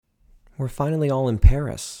We're finally all in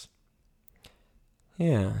Paris.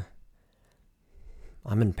 Yeah,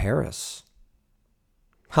 I'm in Paris.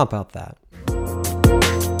 How about that?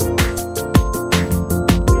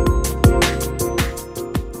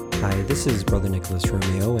 Hi, this is Brother Nicholas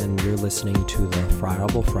Romeo, and you're listening to the Friar,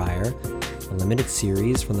 a limited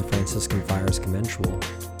series from the Franciscan Friars Commensual,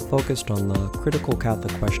 focused on the critical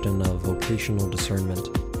Catholic question of vocational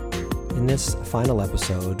discernment. In this final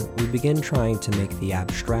episode, we begin trying to make the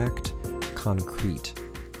abstract concrete.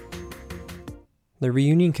 The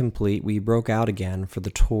reunion complete, we broke out again for the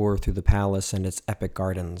tour through the palace and its epic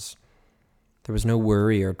gardens. There was no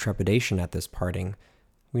worry or trepidation at this parting.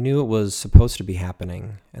 We knew it was supposed to be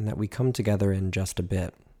happening, and that we'd come together in just a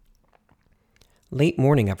bit. Late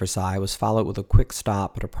morning at Versailles was followed with a quick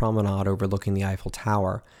stop at a promenade overlooking the Eiffel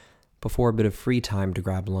Tower, before a bit of free time to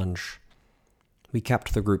grab lunch. We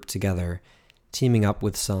kept the group together, teaming up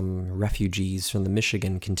with some refugees from the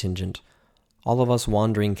Michigan contingent, all of us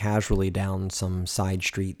wandering casually down some side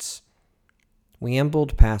streets. We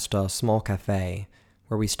ambled past a small cafe,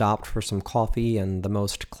 where we stopped for some coffee and the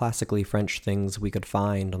most classically French things we could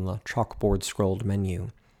find on the chalkboard-scrolled menu.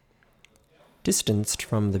 Distanced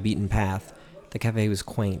from the beaten path, the cafe was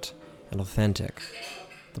quaint and authentic.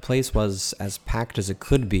 The place was as packed as it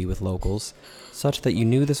could be with locals, such that you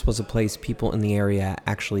knew this was a place people in the area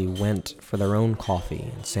actually went for their own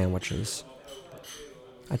coffee and sandwiches.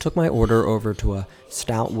 I took my order over to a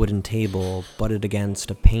stout wooden table butted against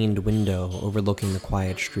a paned window overlooking the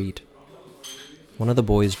quiet street. One of the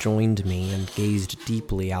boys joined me and gazed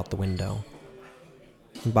deeply out the window.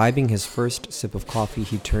 Imbibing his first sip of coffee,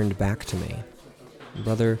 he turned back to me.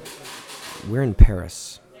 "Brother, we're in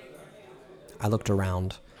Paris." I looked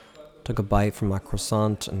around, took a bite from my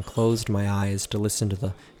croissant, and closed my eyes to listen to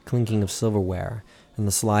the clinking of silverware and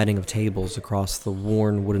the sliding of tables across the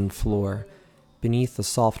worn wooden floor, beneath the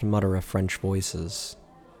soft mutter of French voices.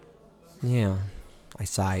 "Yeah," I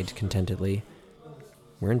sighed contentedly.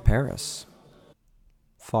 "We're in Paris.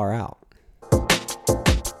 Far out."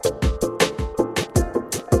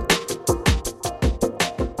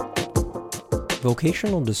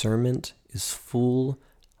 Vocational discernment is full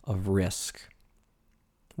of risk.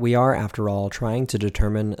 We are, after all, trying to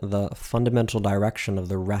determine the fundamental direction of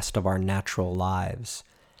the rest of our natural lives,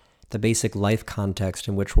 the basic life context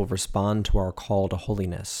in which we'll respond to our call to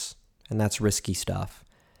holiness, and that's risky stuff.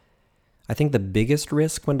 I think the biggest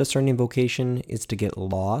risk when discerning vocation is to get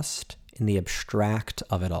lost in the abstract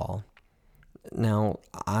of it all. Now,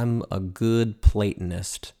 I'm a good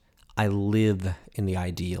Platonist. I live in the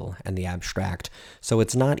ideal and the abstract, so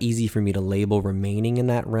it's not easy for me to label remaining in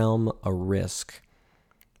that realm a risk.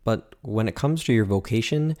 But when it comes to your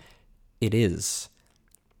vocation, it is.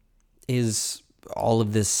 Is all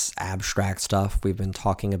of this abstract stuff we've been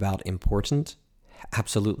talking about important?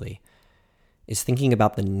 Absolutely. Is thinking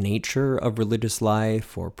about the nature of religious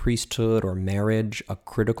life or priesthood or marriage a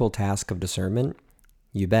critical task of discernment?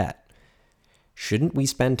 You bet. Shouldn't we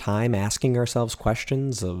spend time asking ourselves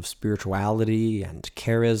questions of spirituality and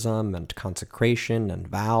charism and consecration and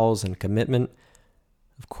vows and commitment?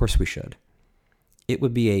 Of course we should. It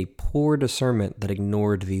would be a poor discernment that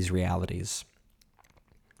ignored these realities.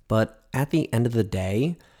 But at the end of the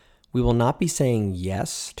day, we will not be saying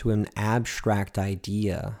yes to an abstract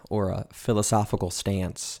idea or a philosophical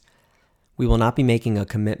stance. We will not be making a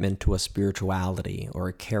commitment to a spirituality or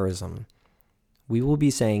a charism. We will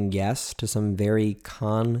be saying yes to some very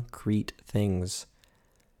concrete things.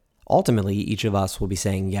 Ultimately, each of us will be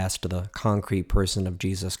saying yes to the concrete person of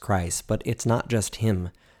Jesus Christ, but it's not just him.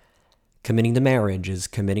 Committing to marriage is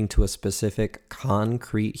committing to a specific,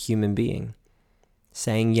 concrete human being.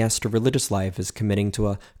 Saying yes to religious life is committing to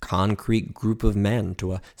a concrete group of men,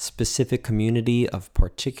 to a specific community of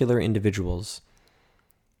particular individuals.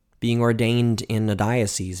 Being ordained in a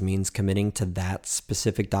diocese means committing to that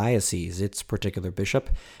specific diocese, its particular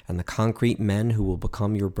bishop, and the concrete men who will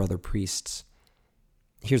become your brother priests.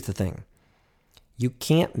 Here's the thing. You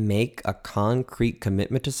can't make a concrete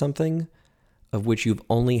commitment to something of which you've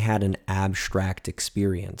only had an abstract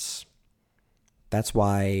experience. That's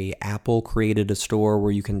why Apple created a store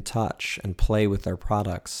where you can touch and play with their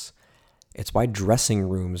products. It's why dressing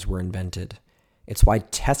rooms were invented. It's why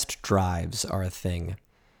test drives are a thing.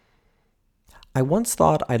 I once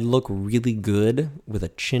thought I'd look really good with a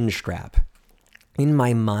chin strap. In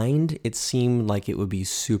my mind, it seemed like it would be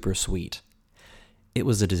super sweet. It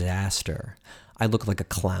was a disaster. I looked like a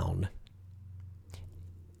clown.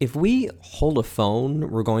 If we hold a phone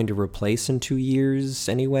we're going to replace in 2 years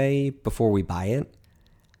anyway, before we buy it,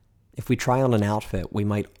 if we try on an outfit we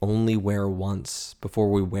might only wear once before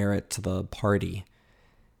we wear it to the party,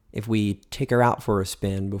 If we take her out for a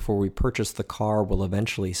spin before we purchase the car we'll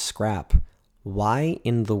eventually scrap, why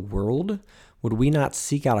in the world would we not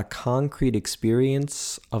seek out a concrete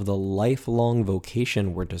experience of the lifelong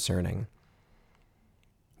vocation we're discerning?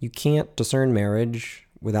 You can't discern marriage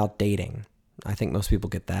without dating. I think most people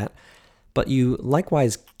get that. But you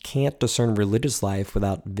likewise can't discern religious life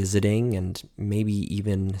without visiting and maybe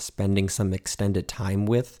even spending some extended time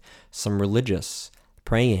with some religious,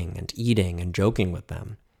 praying and eating and joking with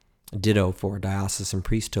them. Ditto for diocesan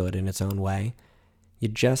priesthood in its own way. You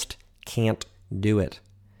just can't do it.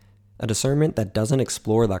 A discernment that doesn't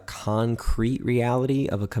explore the concrete reality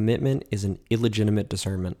of a commitment is an illegitimate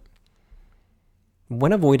discernment.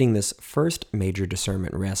 When avoiding this first major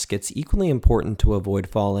discernment risk, it's equally important to avoid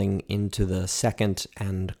falling into the second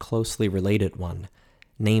and closely related one.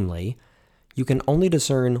 Namely, you can only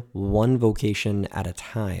discern one vocation at a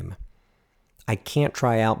time. I can't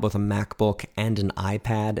try out both a MacBook and an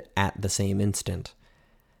iPad at the same instant.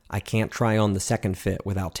 I can't try on the second fit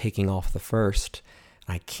without taking off the first.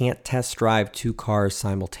 I can't test drive two cars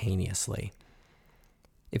simultaneously.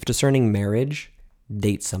 If discerning marriage,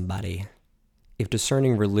 date somebody. If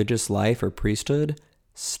discerning religious life or priesthood,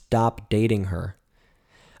 stop dating her.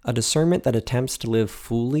 A discernment that attempts to live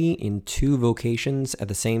fully in two vocations at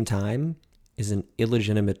the same time is an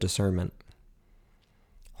illegitimate discernment.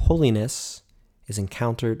 Holiness is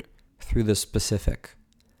encountered through the specific.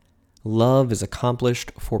 Love is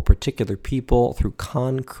accomplished for particular people through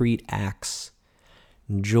concrete acts.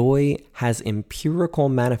 Joy has empirical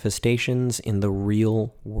manifestations in the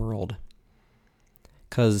real world.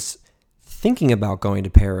 Because thinking about going to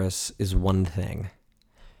Paris is one thing.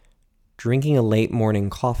 Drinking a late morning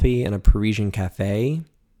coffee in a Parisian cafe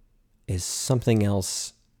is something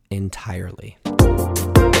else entirely.